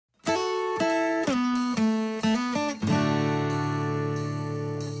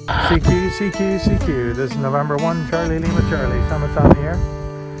CQ, CQ, CQ. This is November 1, Charlie Lima Charlie. Summit's on the air.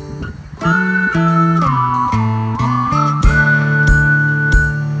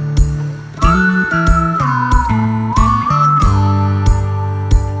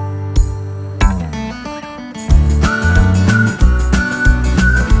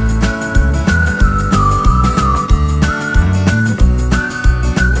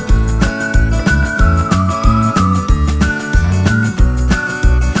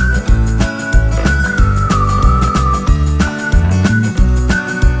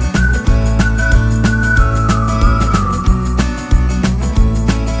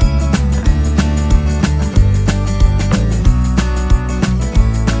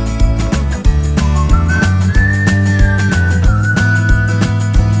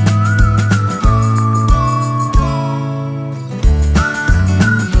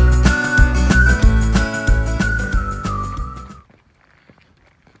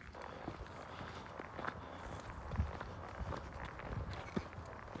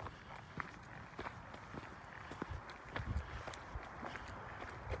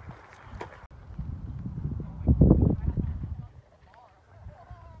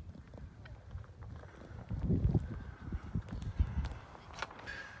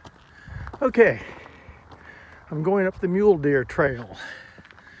 Okay, I'm going up the Mule Deer Trail.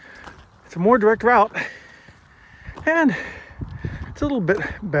 It's a more direct route and it's a little bit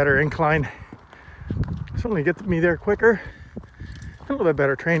better incline. Certainly gets me there quicker, a little bit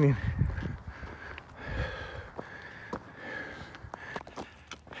better training.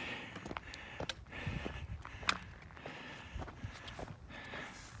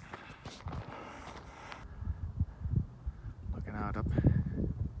 Looking out up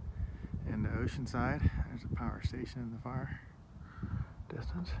in the ocean side, there's a power station in the far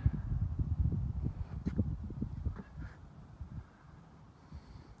distance.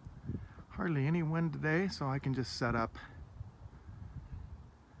 Hardly any wind today, so I can just set up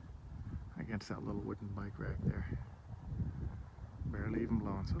against that little wooden bike rack there. Barely even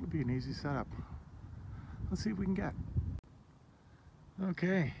blowing, so it'll be an easy setup. Let's see if we can get.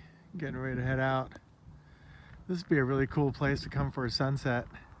 Okay, getting ready to head out. This would be a really cool place to come for a sunset.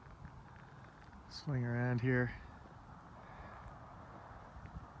 Swing around here.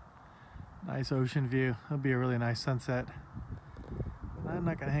 Nice ocean view. It'll be a really nice sunset. But I'm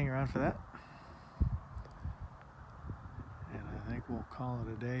not going to hang around for that. And I think we'll call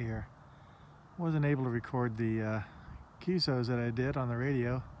it a day here. Wasn't able to record the QSOs that I did on the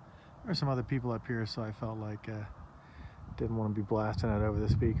radio. There are some other people up here, so I felt like didn't want to be blasting it over the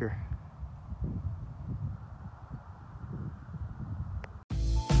speaker.